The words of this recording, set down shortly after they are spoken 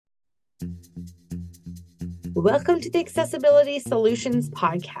Welcome to the Accessibility Solutions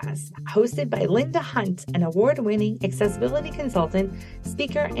Podcast, hosted by Linda Hunt, an award-winning accessibility consultant,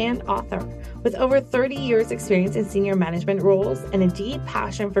 speaker, and author. With over 30 years experience in senior management roles and a deep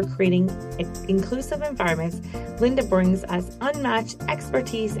passion for creating inclusive environments, Linda brings us unmatched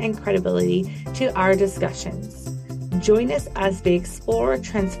expertise and credibility to our discussions. Join us as we explore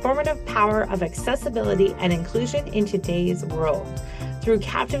transformative power of accessibility and inclusion in today's world. Through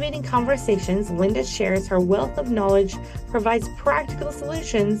captivating conversations, Linda shares her wealth of knowledge, provides practical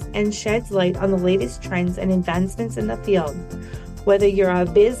solutions, and sheds light on the latest trends and advancements in the field. Whether you're a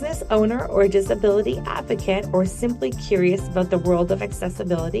business owner or a disability advocate or simply curious about the world of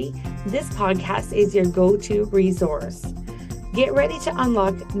accessibility, this podcast is your go-to resource. Get ready to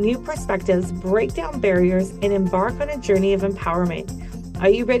unlock new perspectives, break down barriers, and embark on a journey of empowerment. Are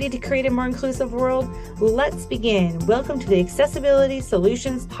you ready to create a more inclusive world? Let's begin. Welcome to the Accessibility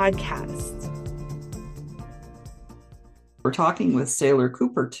Solutions Podcast. We're talking with Saylor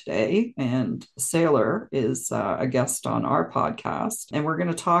Cooper today, and Saylor is a guest on our podcast. And Saylor's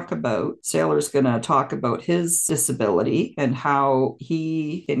going to talk about his disability and how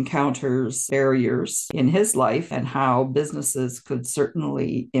he encounters barriers in his life and how businesses could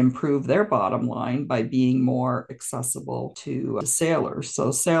certainly improve their bottom line by being more accessible to Saylor. So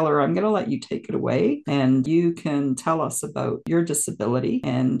Saylor, I'm going to let you take it away, and you can tell us about your disability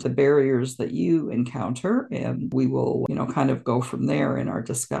and the barriers that you encounter, and we will, kind of go from there in our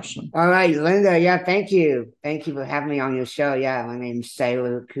discussion. All right, Linda. Yeah, thank you. Thank you for having me on your show. Yeah, my name's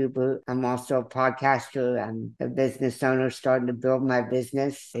Saylor Cooper. I'm also a podcaster. I'm a business owner starting to build my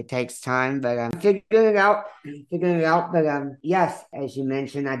business. It takes time, but I'm figuring it out. But yes, as you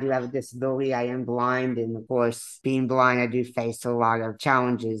mentioned, I do have a disability. I am blind. And of course, being blind, I do face a lot of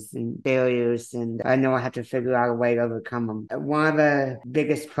challenges and barriers. And I know I have to figure out a way to overcome them. One of the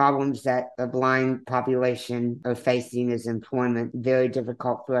biggest problems that the blind population are facing is employment. Very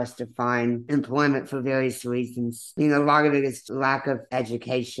difficult for us to find employment for various reasons. A lot of it is lack of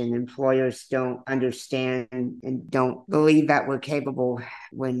education. Employers don't understand and don't believe that we're capable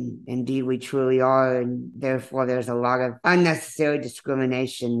when indeed we truly are. And therefore, there's a lot of unnecessary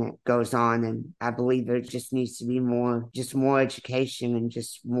discrimination that goes on. And I believe there just needs to be more education and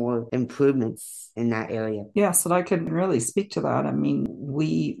just more improvements in that area. Yes, and I can really speak to that. I mean,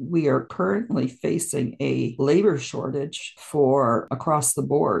 we are currently facing a labor shortage for across the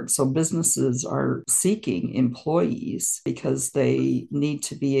board. So businesses are seeking employees because they need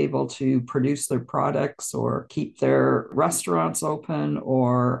to be able to produce their products or keep their restaurants open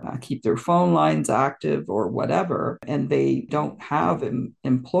or keep their phone lines active or whatever. And they don't have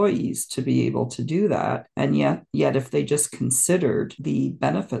employees to be able to do that. And yet if they just considered the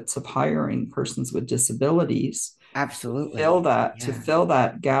benefits of hiring persons with disabilities, absolutely to fill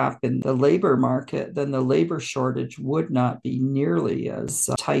that gap in the labor market, then the labor shortage would not be nearly as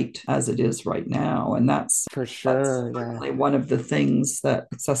tight as it is right now. And that's for sure. That's one of the things that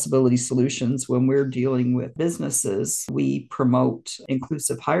Accessibility Solutions, when we're dealing with businesses, we promote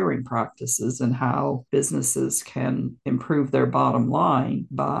inclusive hiring practices and how businesses can improve their bottom line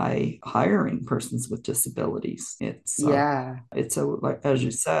by hiring persons with disabilities. It's as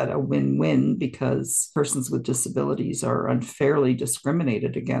you said, a win-win, because persons with disabilities are unfairly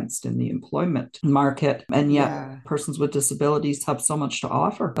discriminated against in the employment market, and yet persons with disabilities have so much to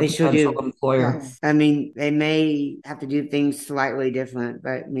offer a potential employer. Yes. I mean, they may have to do things slightly different,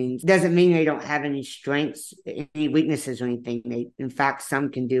 but it doesn't mean they don't have any strengths, any weaknesses or anything. In fact,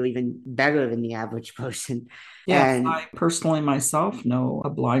 some can do even better than the average person. Yes, I personally myself know a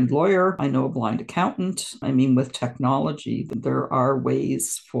blind lawyer. I know a blind accountant. I mean, with technology, there are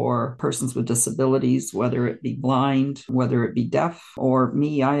ways for persons with disabilities, whether it be blind, whether it be deaf, or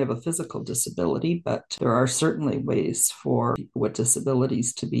me, I have a physical disability, but there are certainly ways for people with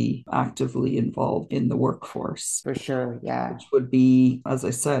disabilities to be actively involved in the workforce. For sure, yeah. Which would be, as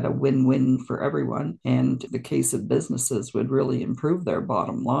I said, a win-win for everyone. And the case of businesses would really improve their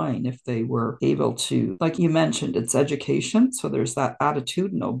bottom line if they were able to, like you mentioned, it's education. So there's that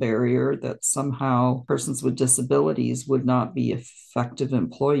attitudinal barrier that somehow persons with disabilities would not be effective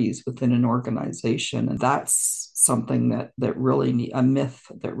employees within an organization. And that's something that really a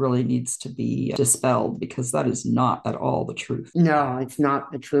myth that really needs to be dispelled, because that is not at all the truth. No, it's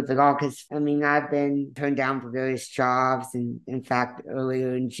not the truth at all. Because I've been turned down for various jobs, and in fact,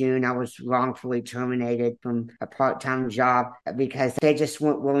 earlier in June, I was wrongfully terminated from a part-time job because they just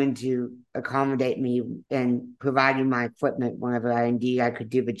weren't willing to accommodate me in providing my equipment whenever I could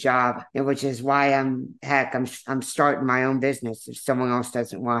do the job, and which is why I'm starting my own business if someone else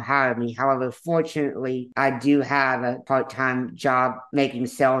doesn't want to hire me. However, fortunately, I do have a part-time job making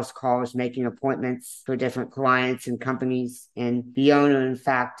sales calls, making appointments for different clients and companies. And the owner, in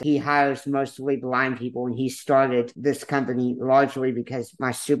fact, he hires mostly blind people, and he started this company largely because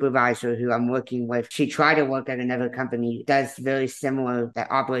my supervisor who I'm working with, she tried to work at another company, does very similar,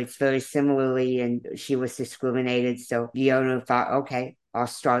 that operates very similarly, and she was discriminated. So the owner thought, okay, I'll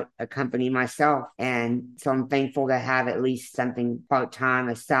start a company myself. And so I'm thankful to have at least something part-time,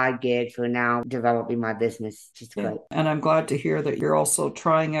 a side gig for now, developing my business, which is great. And I'm glad to hear that you're also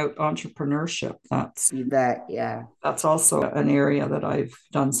trying out entrepreneurship. You bet, yeah. That's also an area that I've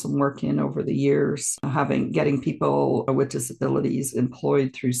done some work in over the years, getting people with disabilities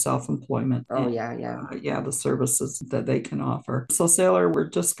employed through self-employment. Oh, yeah. The services that they can offer. So, Sailor, we're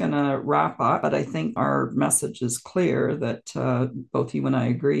just going to wrap up, but I think our message is clear that both you and I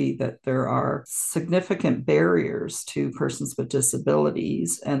agree that there are significant barriers to persons with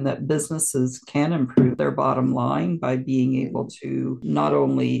disabilities, and that businesses can improve their bottom line by being able to not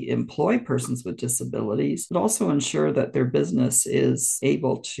only employ persons with disabilities, but also ensure that their business is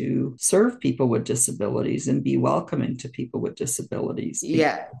able to serve people with disabilities and be welcoming to people with disabilities.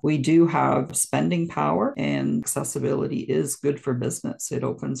 Yeah. We do have spending power, and accessibility is good for business. It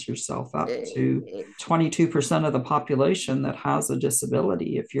opens yourself up to 22% of the population that has a disability.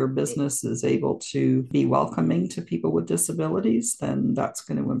 If your business is able to be welcoming to people with disabilities, then that's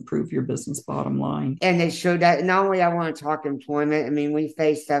going to improve your business bottom line. And it showed that not only I want to talk employment, I mean, we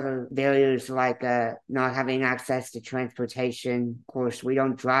face other barriers like not having access to transportation. Of course, we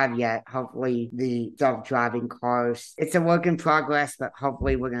don't drive yet. Hopefully the self-driving cars, it's a work in progress, but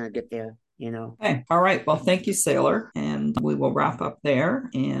hopefully we're going to get there. Okay. All right. Well, thank you, Sailor. And we will wrap up there.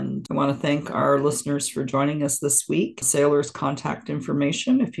 And I want to thank our listeners for joining us this week. Sailor's contact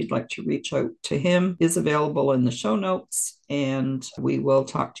information, if you'd like to reach out to him, is available in the show notes. And we will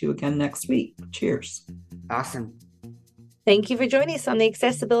talk to you again next week. Cheers. Awesome. Thank you for joining us on the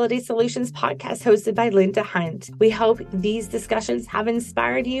Accessibility Solutions podcast hosted by Linda Hunt. We hope these discussions have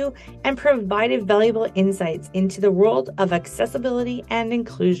inspired you and provided valuable insights into the world of accessibility and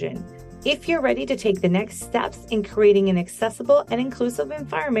inclusion. If you're ready to take the next steps in creating an accessible and inclusive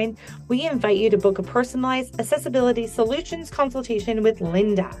environment, we invite you to book a personalized accessibility solutions consultation with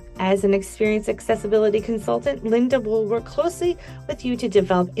Linda. As an experienced accessibility consultant, Linda will work closely with you to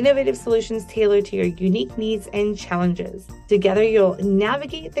develop innovative solutions tailored to your unique needs and challenges. Together, you'll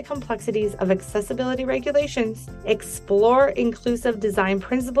navigate the complexities of accessibility regulations, explore inclusive design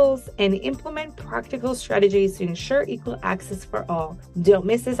principles, and implement practical strategies to ensure equal access for all. Don't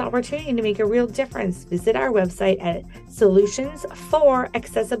miss this opportunity to make a real difference. Visit our website at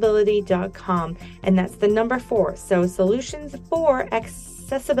solutions4accessibility.com, and that's the number 4. So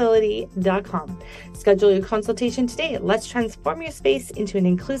solutions4accessibility.com. Schedule your consultation today. Let's transform your space into an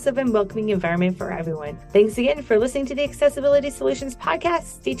inclusive and welcoming environment for everyone. Thanks again for listening to the Accessibility Solutions podcast.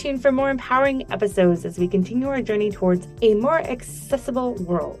 Stay tuned for more empowering episodes as we continue our journey towards a more accessible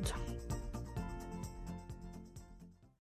world.